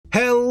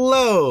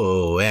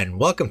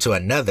welcome to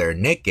another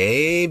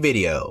Nikke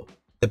video.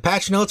 The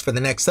patch notes for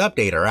the next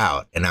update are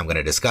out, and I'm going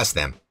to discuss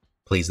them.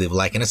 Please leave a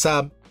like and a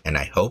sub, and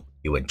I hope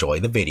you enjoy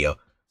the video.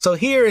 So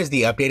here is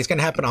the update. It's going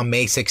to happen on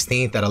May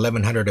 16th at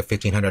 1100 to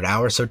 1500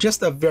 hours, so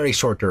just a very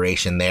short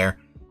duration there.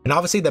 And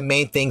obviously the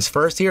main things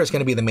first here is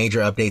going to be the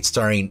major update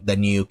starring the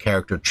new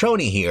character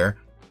Trony here.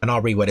 And I'll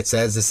read what it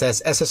says. It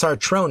says, SSR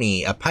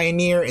Trony, a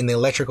pioneer in the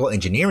electrical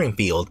engineering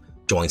field,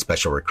 joins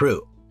Special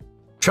Recruit.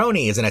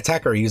 Trony is an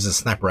attacker who uses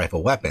sniper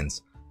rifle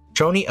weapons.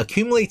 Trony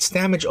accumulates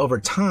damage over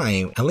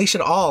time, unleash it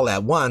all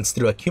at once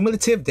through a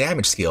cumulative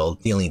damage skill,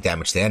 dealing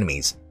damage to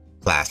enemies.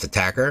 Class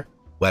attacker,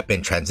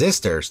 weapon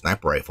transistor,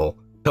 sniper rifle,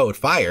 code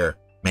fire,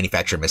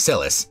 manufacturer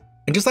Misc.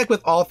 And just like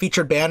with all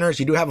featured banners,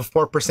 you do have a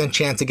 4%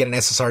 chance to get an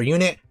SSR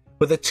unit,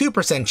 with a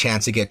 2%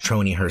 chance to get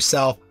Trony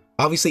herself.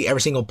 Obviously,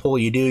 every single pull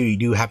you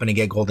do happen to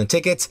get golden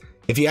tickets.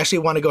 If you actually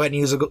want to go ahead and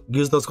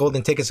use those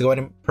golden tickets to go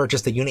ahead and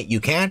purchase the unit,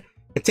 you can.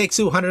 It takes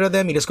 200 of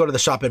them. You just go to the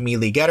shop and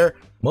immediately get her.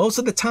 Most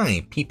of the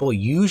time, people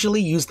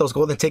usually use those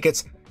golden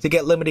tickets to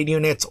get limited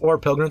units or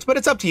pilgrims, but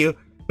it's up to you.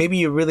 Maybe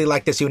you really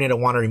like this unit and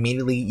want her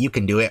immediately, you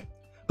can do it.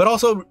 But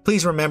also,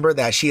 please remember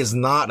that she is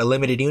not a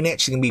limited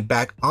unit. She's going to be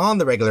back on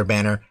the regular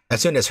banner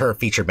as soon as her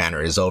featured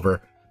banner is over.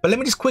 But let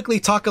me just quickly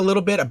talk a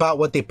little bit about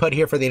what they put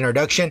here for the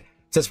introduction.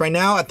 Since right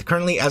now,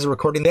 currently as of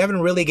recording, they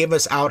haven't really given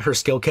us out her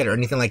skill kit or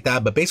anything like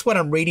that. But based on what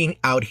I'm reading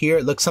out here,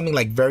 it looks something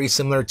like very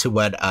similar to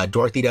what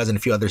Dorothy does and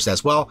a few others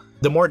as well.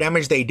 The more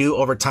damage they do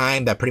over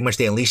time, that pretty much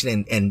they unleash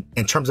it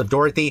in terms of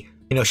Dorothy.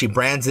 You know, she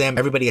brands them,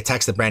 everybody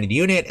attacks the branded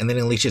unit, and then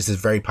unleashes this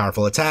very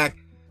powerful attack.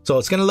 So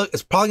it's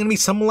probably gonna be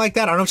something like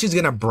that. I don't know if she's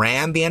gonna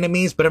brand the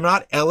enemies, but if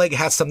not, elegg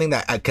has something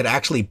that could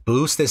actually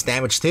boost this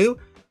damage too.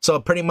 So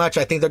pretty much,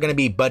 I think they're gonna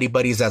be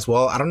buddies as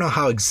well. I don't know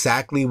how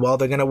exactly well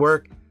they're gonna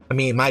work. I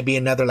mean, it might be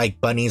another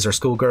like bunnies or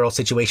schoolgirl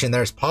situation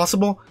there is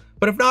possible,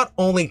 but if not,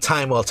 only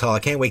time will tell. I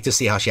can't wait to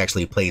see how she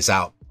actually plays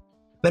out.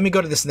 Let me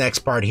go to this next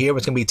part here,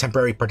 which is gonna be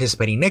temporary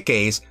participating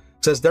Nikkes.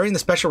 It says during the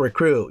special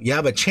recruit, you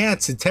have a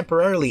chance to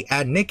temporarily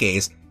add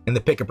Nikkes in the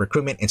pickup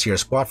recruitment into your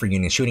squad for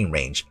union shooting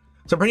range.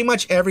 So pretty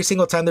much every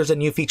single time there's a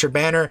new featured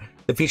banner,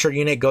 the featured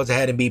unit goes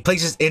ahead and be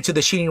places into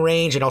the shooting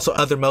range and also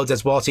other modes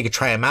as well, so you can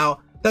try them out.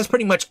 That's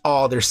pretty much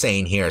all they're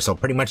saying here. So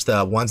pretty much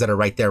the ones that are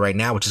right there right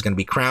now, which is going to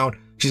be Crown,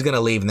 she's going to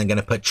leave and then going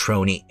to put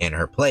Trony in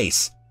her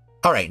place.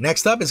 All right,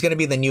 next up is going to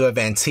be the new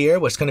events here,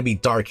 which is going to be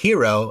Dark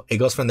Hero. It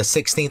goes from the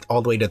 16th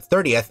all the way to the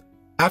 30th.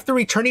 After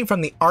returning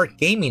from the Ark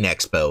Gaming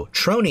Expo,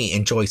 Trony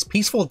enjoys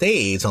peaceful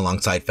days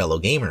alongside fellow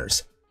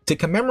gamers. To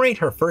commemorate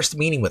her first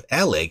meeting with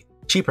elegg,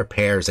 she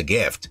prepares a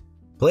gift.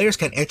 Players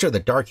can enter the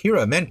Dark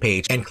Hero event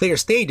page and clear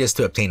stages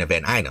to obtain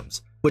event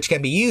items, which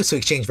can be used to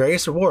exchange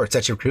various rewards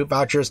such as recruit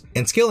vouchers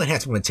and skill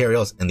enhancement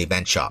materials in the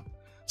event shop.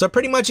 So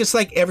pretty much just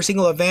like every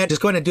single event,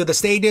 just go ahead and do the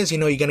stages. You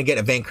know, you're going to get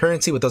event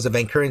currency. With those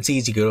event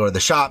currencies, you go to the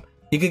shop.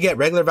 You could get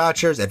regular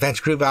vouchers,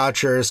 advanced crew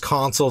vouchers,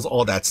 consoles,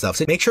 all that stuff.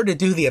 So make sure to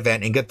do the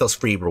event and get those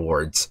free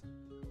rewards.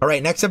 All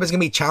right, next up is going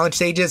to be challenge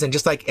stages. And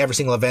just like every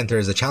single event, there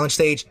is a challenge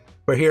stage,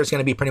 where here is going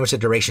to be pretty much the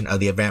duration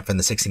of the event from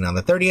the 16th on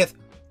the 30th.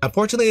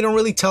 Unfortunately, they don't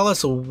really tell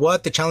us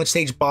what the challenge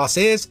stage boss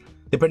is.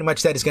 They pretty much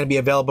said it's going to be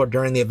available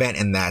during the event,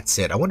 and that's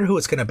it. I wonder who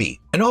it's going to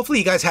be. And hopefully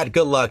you guys had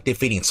good luck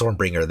defeating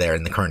Stormbringer there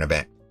in the current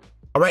event.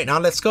 All right, now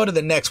let's go to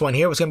the next one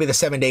here. It's going to be the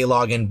 7-day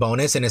login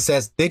bonus, and it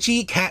says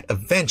DigiCat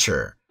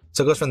Adventure.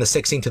 So it goes from the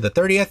 16th to the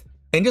 30th.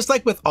 And just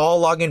like with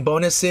all login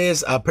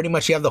bonuses, pretty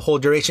much you have the whole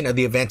duration of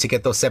the event to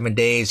get those 7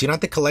 days. You don't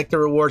have to collect the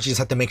rewards. You just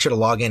have to make sure to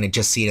log in and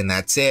just see it, and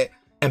that's it.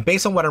 And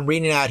based on what I'm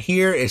reading out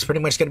here, it's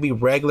pretty much going to be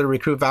regular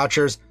recruit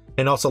vouchers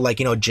and also like,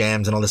 you know,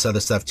 gems and all this other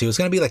stuff too. It's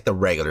going to be like the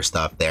regular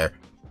stuff there.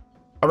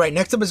 All right,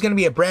 next up is going to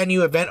be a brand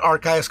new event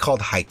archives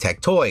called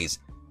Hightech Toys.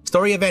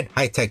 Story event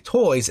Hightech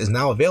Toys is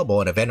now available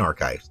in event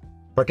archives.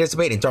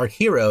 Participate in Dark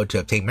Hero to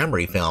obtain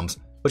memory films,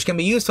 which can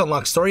be used to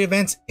unlock story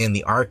events in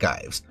the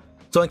archives.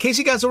 So in case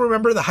you guys don't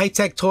remember the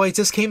Hightech Toys,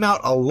 this came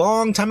out a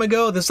long time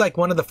ago. This is like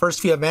one of the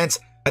first few events.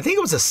 I think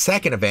it was the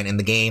second event in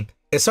the game.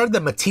 It started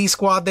the Matisse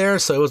squad there,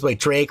 so it was like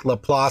Drake,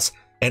 Laplace,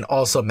 and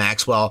also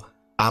Maxwell.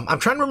 I'm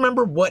trying to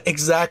remember what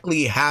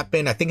exactly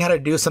happened. I think it had to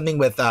do something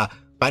with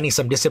finding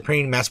some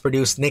disappearing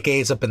mass-produced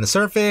Nikkes up in the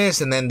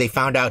surface, and then they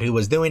found out who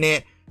was doing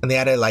it, and they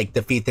had to like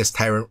defeat this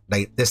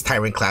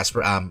tyrant class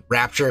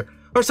Rapture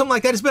or something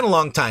like that. It's been a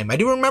long time. I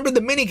do remember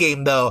the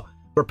minigame though,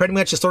 where pretty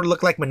much it sort of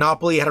looked like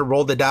Monopoly. You had to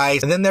roll the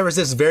dice, and then there was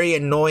this very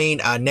annoying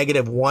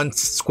 -1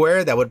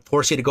 square that would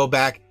force you to go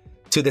back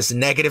to this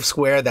negative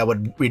square that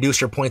would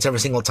reduce your points every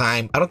single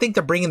time. I don't think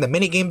they're bringing the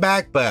minigame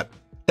back, but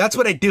that's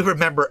what I do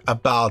remember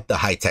about the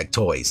Hightech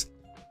Toys.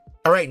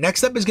 All right,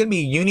 next up is going to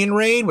be Union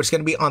Raid, which is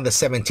going to be on the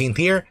 17th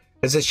here.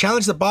 It says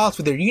challenge the boss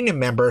with your union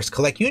members,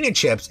 collect union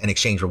chips, and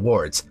exchange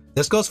rewards.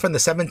 This goes from the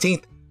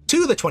 17th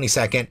to the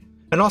 22nd.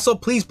 And also,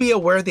 please be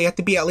aware they have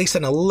to be at least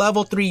in a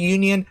level 3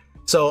 union.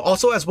 So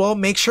also as well,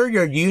 make sure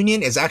your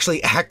union is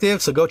actually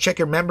active. So go check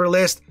your member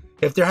list.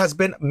 If there has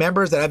been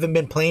members that haven't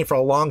been playing for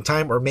a long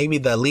time, or maybe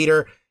the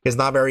leader is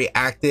not very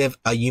active,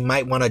 you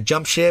might want to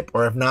jump ship,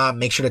 or if not,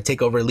 make sure to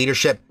take over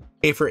leadership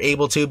if you're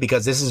able to,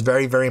 because this is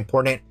very, very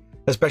important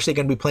especially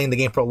going to be playing the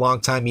game for a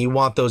long time. You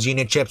want those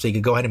unit chips so you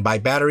can go ahead and buy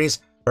batteries,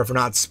 or if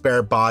not,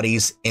 spare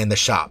bodies in the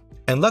shop.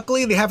 And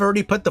luckily, they have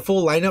already put the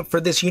full lineup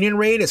for this union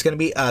raid. It's going to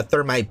be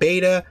Thermite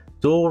Beta,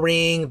 Dual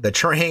Ring, the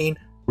Train,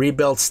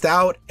 Rebuild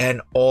Stout,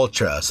 and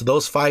Ultra. So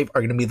those 5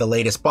 are going to be the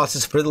latest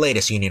bosses for the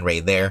latest union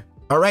raid there.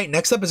 Alright,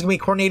 next up is going to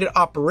be Coordinated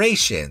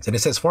Operations. And it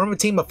says form a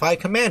team of 5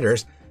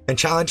 commanders and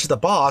challenge the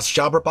boss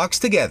Jobber Box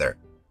together.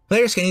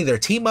 Players can either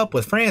team up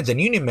with friends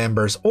and union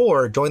members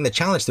or join the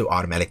challenge through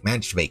automatic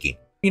matchmaking.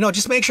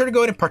 Just make sure to go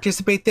ahead and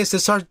participate. This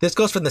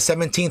goes from the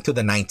 17th to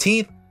the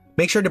 19th.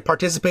 Make sure to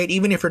participate.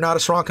 Even if you're not a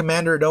strong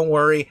commander, don't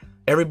worry.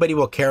 Everybody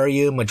will carry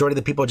you. Majority of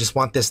the people just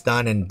want this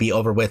done and be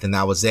over with, and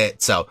that was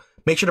it. So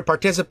make sure to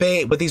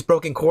participate with these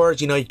broken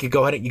cores. You could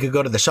go ahead, you could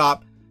go to the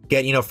shop,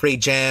 get, free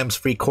gems,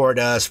 free core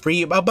dust,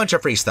 a bunch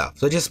of free stuff.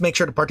 So just make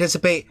sure to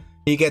participate.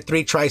 You get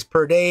 3 tries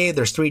per day.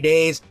 There's 3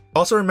 days.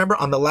 Also remember,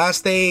 on the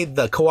last day,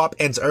 the co-op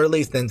ends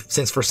early,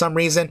 since for some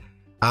reason,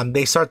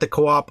 they start the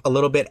co-op a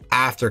little bit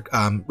after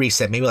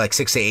reset, maybe like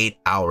 6 to 8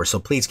 hours. So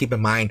please keep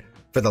in mind,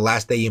 for the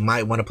last day, you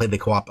might want to play the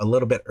co-op a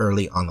little bit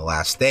early on the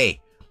last day.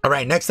 All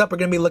right, next up, we're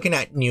going to be looking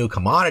at new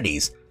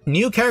commodities.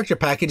 New character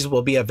packages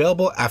will be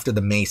available after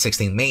the May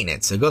 16th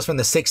maintenance. So it goes from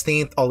the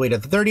 16th all the way to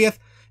the 30th.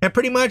 And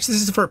pretty much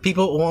this is for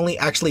people who only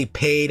actually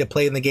pay to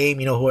play in the game,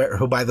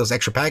 who buy those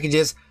extra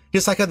packages.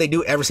 Just like how they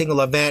do every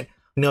single event.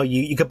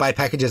 You could buy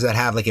packages that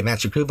have like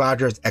advanced recruit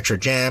vouchers, extra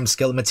gems,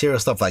 skill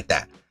materials, stuff like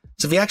that.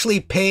 So if you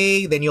actually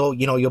pay, then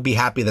you'll be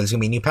happy that there's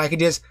going to be new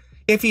packages.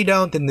 If you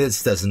don't, then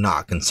this does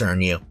not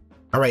concern you.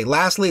 All right,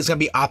 lastly, it's going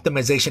to be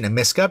optimization and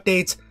Misc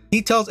updates.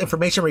 Details,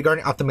 information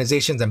regarding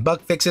optimizations and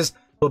bug fixes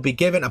will be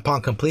given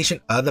upon completion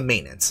of the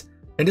maintenance.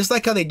 And just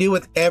like how they do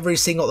with every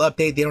single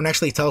update, they don't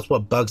actually tell us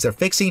what bugs they're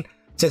fixing,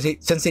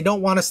 since they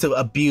don't want us to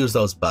abuse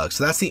those bugs.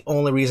 So that's the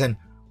only reason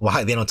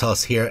why they don't tell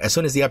us here. As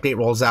soon as the update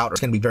rolls out, or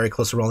it's going to be very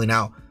close to rolling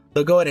out,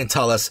 they'll go ahead and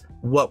tell us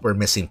what we're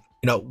missing,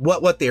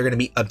 what they're going to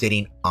be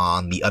updating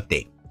on the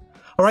update.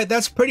 All right,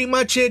 that's pretty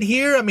much it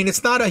here. I mean,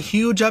 it's not a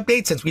huge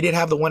update since we did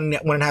have the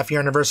 1.5 year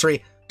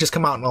anniversary just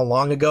come out not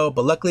long ago,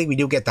 but luckily we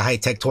do get the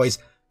Hightech toys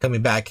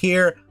coming back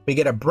here. We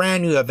get a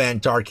brand new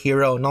event, Dark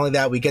Hero. Not only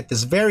that, we get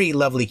this very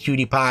lovely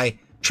cutie pie,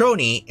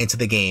 Trony, into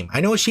the game. I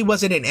know she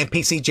wasn't in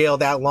NPC jail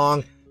that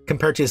long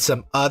compared to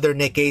some other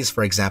Nikkes,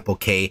 for example,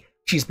 Kay.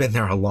 She's been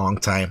there a long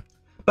time.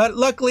 But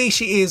luckily,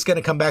 she is going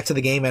to come back to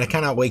the game, and I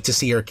cannot wait to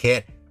see her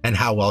kit and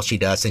how well she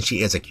does, since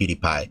she is a cutie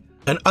pie.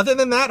 And other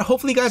than that,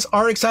 hopefully you guys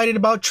are excited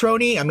about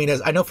Trony. I mean,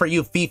 as I know for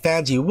you Fee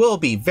fans, you will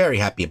be very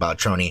happy about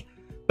Trony.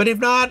 But if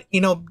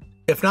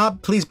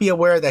not, please be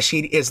aware that she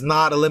is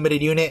not a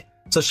limited unit,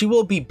 so she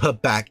will be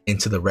put back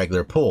into the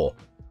regular pool.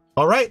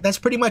 Alright, that's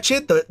pretty much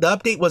it. The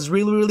update was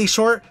really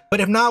short,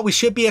 but if not, we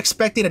should be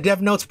expecting a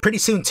dev notes pretty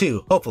soon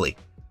too, hopefully.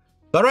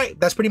 Alright,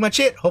 that's pretty much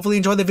it. Hopefully you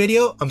enjoyed the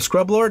video. I'm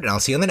Scrublord, and I'll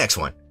see you in the next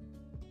one.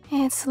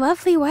 It's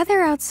lovely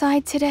weather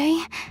outside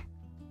today.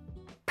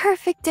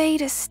 Perfect day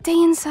to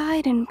stay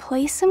inside and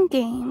play some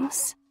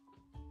games.